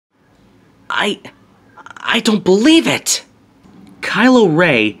I don't believe it! Kylo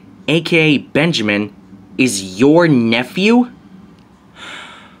Ray, aka Benjamin, is your nephew?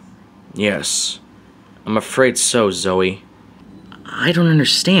 Yes. I'm afraid so, Zoey. I don't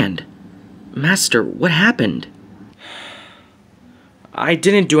understand. Master, what happened? I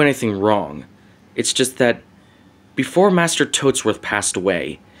didn't do anything wrong. It's just that before Master Toadsworth passed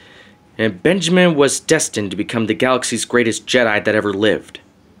away, Benjamin was destined to become the galaxy's greatest Jedi that ever lived.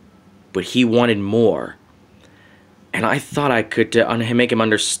 But he wanted more. And I thought I could make him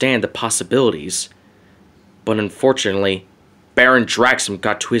understand the possibilities. But unfortunately, Baron Draxum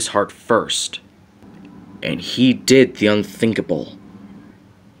got to his heart first. And he did the unthinkable.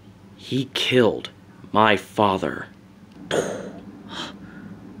 He killed my father.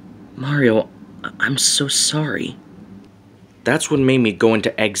 Mario, I'm so sorry. That's what made me go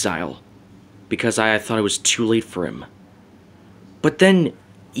into exile. Because I thought it was too late for him. But then,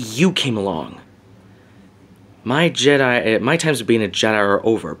 you came along. My times of being a Jedi are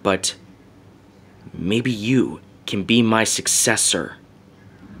over, but maybe you can be my successor.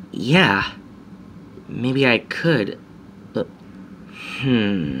 Yeah, maybe I could.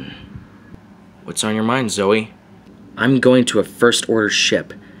 What's on your mind, Zoey? I'm going to a First Order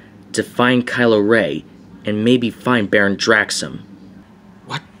ship to find Kylo Ray and maybe find Baron Draxum.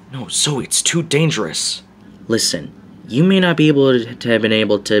 What? No, Zoey, it's too dangerous. Listen, you may not be able to have been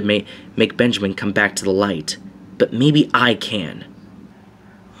able to make Benjamin come back to the light, but maybe I can.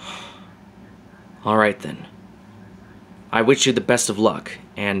 Alright then. I wish you the best of luck,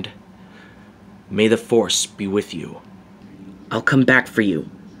 and may the Force be with you. I'll come back for you.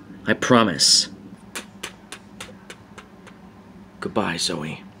 I promise. Goodbye,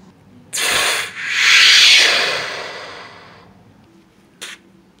 Zoey.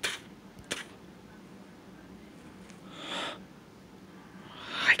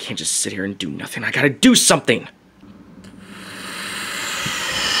 I can't just sit here and do nothing. I gotta do something!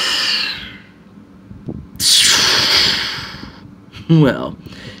 Well,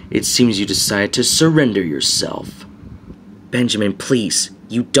 it seems you decided to surrender yourself. Benjamin, please,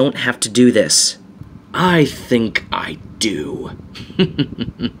 you don't have to do this. I think I do.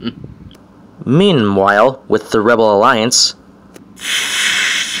 Meanwhile, with the Rebel Alliance...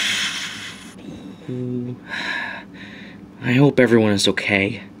 I hope everyone is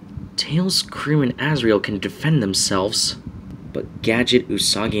okay. Tails, Crew, and Azrael can defend themselves. But Gadget,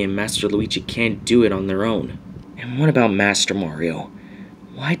 Usagi, and Master Luigi can't do it on their own. And what about Master Mario?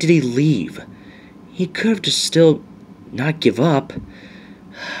 Why did he leave? He could have just still not give up.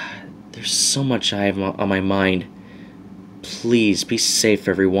 There's so much I have on my mind. Please, be safe,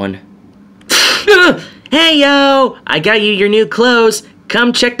 everyone. Hey, yo! I got you your new clothes.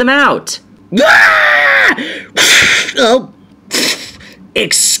 Come check them out. Oh.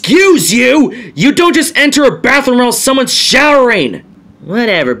 Excuse you! You don't just enter a bathroom while someone's showering!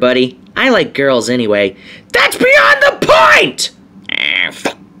 Whatever, buddy. I like girls anyway. That's beyond the point!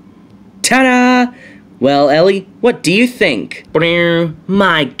 Ta-da! Well, Ellie, what do you think?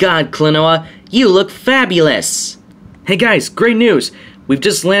 My god, Klonoa, you look fabulous! Hey guys, great news! We've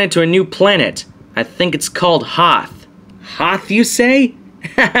just landed to a new planet. I think it's called Hoth. Hoth, you say?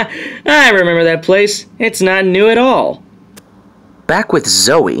 I remember that place. It's not new at all. Back with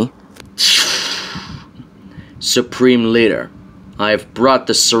Zoey. Supreme Leader, I have brought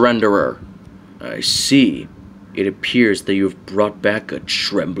the Surrenderer. I see. It appears that you have brought back a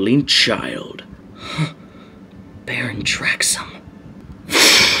trembling child. Baron Draxum.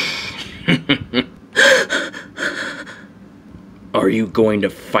 Are you going to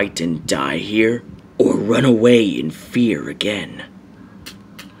fight and die here, or run away in fear again?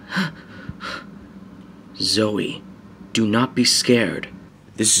 Zoey, do not be scared.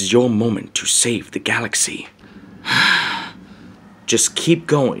 This is your moment to save the galaxy. Just keep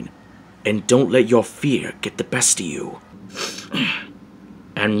going, and don't let your fear get the best of you.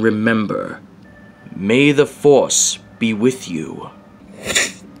 And remember, may the Force be with you.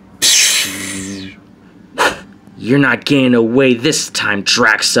 You're not getting away this time,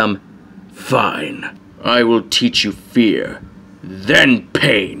 Draxum. Fine. I will teach you fear, then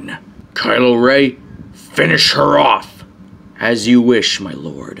pain. Kylo Ray, finish her off. As you wish, my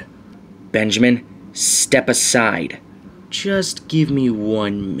lord. Benjamin, step aside. Just give me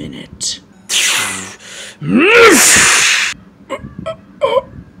 1 minute.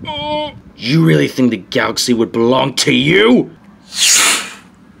 You really think the galaxy would belong to you?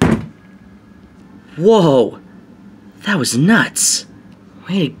 Whoa, that was nuts.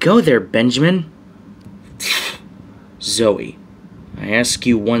 Way to go there, Benjamin. Zoey, I ask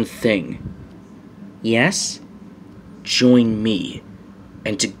you one thing. Yes? Join me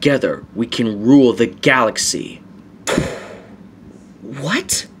And together, we can rule the galaxy.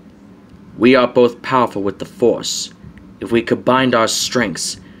 What? We are both powerful with the Force. If we combine our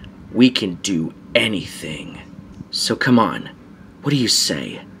strengths, we can do anything. So come on, what do you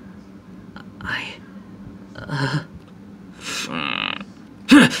say?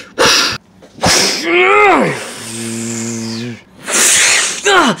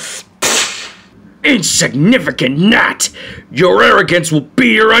 Insignificant gnat! Your arrogance will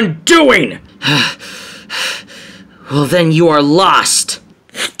be your undoing! Well, then you are lost.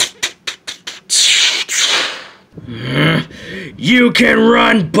 You can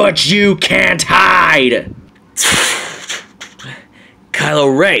run, but you can't hide!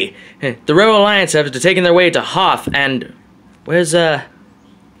 Kylo Ray, the Rebel Alliance have taken their way to Hoth, and where's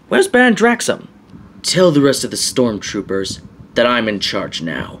Baron Draxum? Tell the rest of the stormtroopers that I'm in charge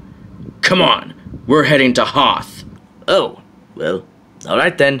now. Come on, we're heading to Hoth. Oh, well,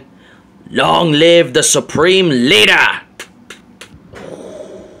 alright then. Long live the Supreme Leader!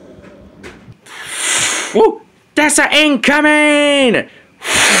 Woo! That's an incoming!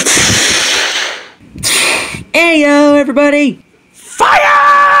 Ayo, everybody!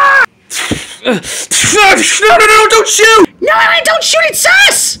 Fire! No, don't shoot! No, Ellie, don't shoot, it's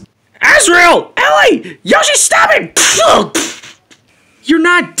us! Azrael! Ellie! Yoshi, stop it! You're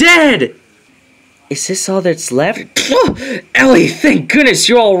not dead! Is this all that's left? Ellie, thank goodness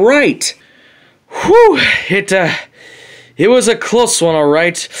you're alright! Whew, it was a close one,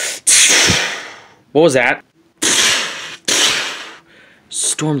 alright. What was that?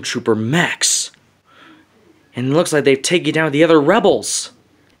 Stormtrooper Max. And it looks like they've taken down the other rebels.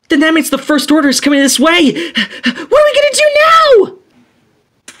 Then that means the First Order is coming this way! What are we gonna do now?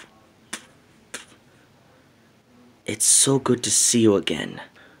 It's so good to see you again,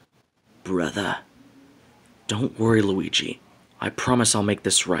 brother. Don't worry, Luigi. I promise I'll make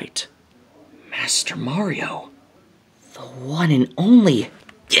this right. Master Mario. The one and only.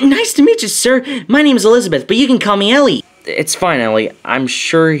 Nice to meet you, sir. My name's Elizabeth, but you can call me Ellie. It's fine, Ellie. I'm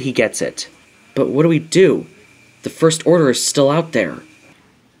sure he gets it. But what do we do? The First Order is still out there.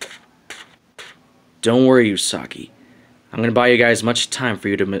 Don't worry, Usagi. I'm gonna buy you guys much time for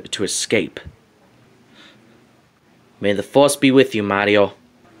you to escape. May the Force be with you, Mario.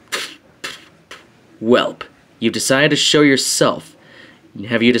 Welp, you've decided to show yourself.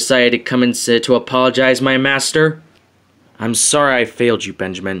 Have you decided to come and to apologize, my master? I'm sorry I failed you,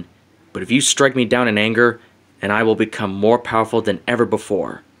 Benjamin. But if you strike me down in anger, and I will become more powerful than ever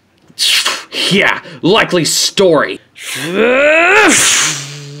before. Yeah, likely story.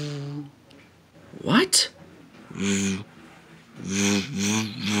 What?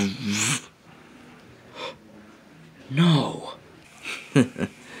 No.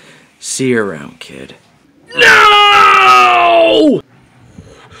 See you around, kid. No!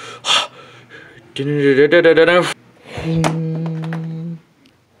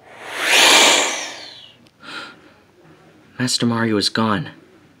 Master Mario is gone.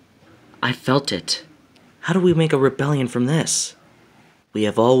 I felt it. How do we make a rebellion from this? We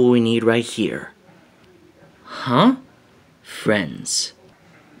have all we need right here. Huh? Friends.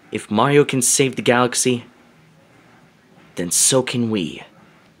 If Mario can save the galaxy, then so can we.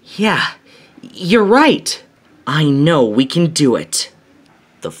 Yeah, you're right. I know we can do it.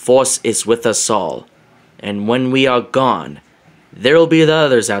 The Force is with us all, and when we are gone, there will be the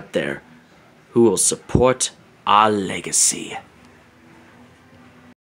others out there who will support our legacy.